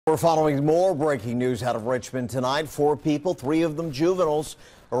We're following more breaking news out of Richmond tonight. 4 people, 3 of them juveniles,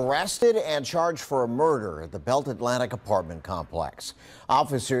 arrested and charged for a murder at the Belt Atlantic apartment complex.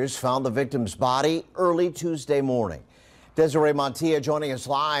 Officers found the victim's body early Tuesday morning. Desiree Montilla joining us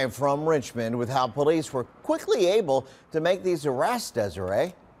live from Richmond with how police were quickly able to make these arrests.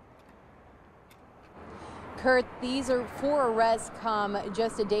 Desiree. Kurt, these 4 arrests come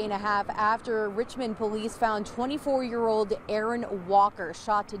just a day and a half after Richmond police found 24-year-old Aaron Walker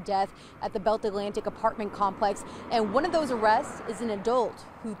shot to death at the Belt Atlantic apartment complex. And one of those arrests is an adult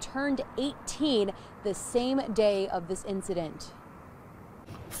who turned 18 the same day of this incident.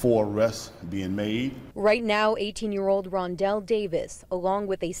 4 arrests being made. Right now, 18-year-old Rondell Davis, along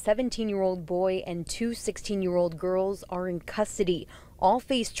with a 17-year-old boy and 2 16-year-old girls, are in custody. All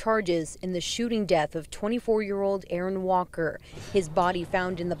face charges in the shooting death of 24-year-old Aaron Walker. His body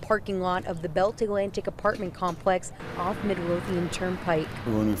found in the parking lot of the Belt Atlantic apartment complex off Midlothian Turnpike.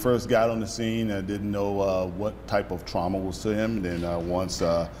 When we first got on the scene, I didn't know what type of trauma was to him. Then once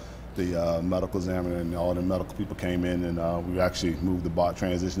the medical examiner and all the medical people came in, and we actually moved the body,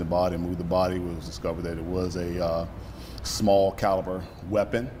 transitioned the body, and moved the body. It was discovered that it was a small caliber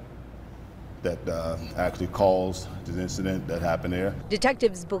weapon that actually caused the incident that happened there.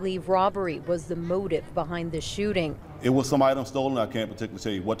 Detectives believe robbery was the motive behind the shooting. It was some items stolen. I can't particularly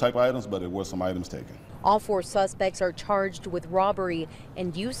tell you what type of items, but it was some items taken. All 4 suspects are charged with robbery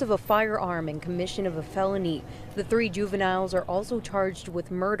and use of a firearm and commission of a felony. The 3 juveniles are also charged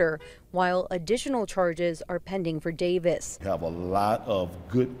with murder, while additional charges are pending for Davis. We have a lot of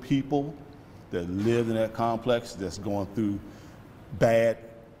good people that live in that complex that's going through bad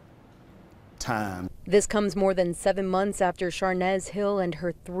time. This comes more than 7 months after Sharnez Hill and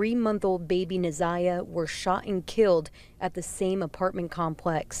her 3-month-old baby Naziah were shot and killed at the same apartment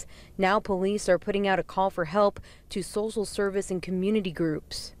complex. Now police are putting out a call for help to social service and community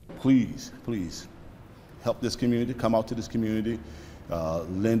groups. Please, please help this community, come out to this community,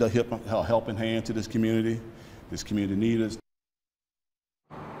 lend a helping hand to this community. This community needs us.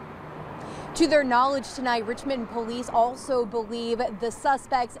 To their knowledge tonight, Richmond police also believe the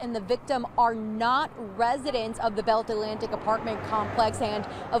suspects and the victim are not residents of the Belt Atlantic apartment complex. And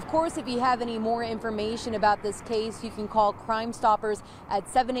of course, if you have any more information about this case, you can call Crime Stoppers at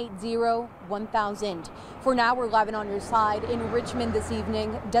 780-1000. For now, we're live and on your side in Richmond this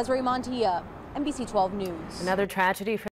evening. Desiree Montilla, NBC 12 News. Another tragedy for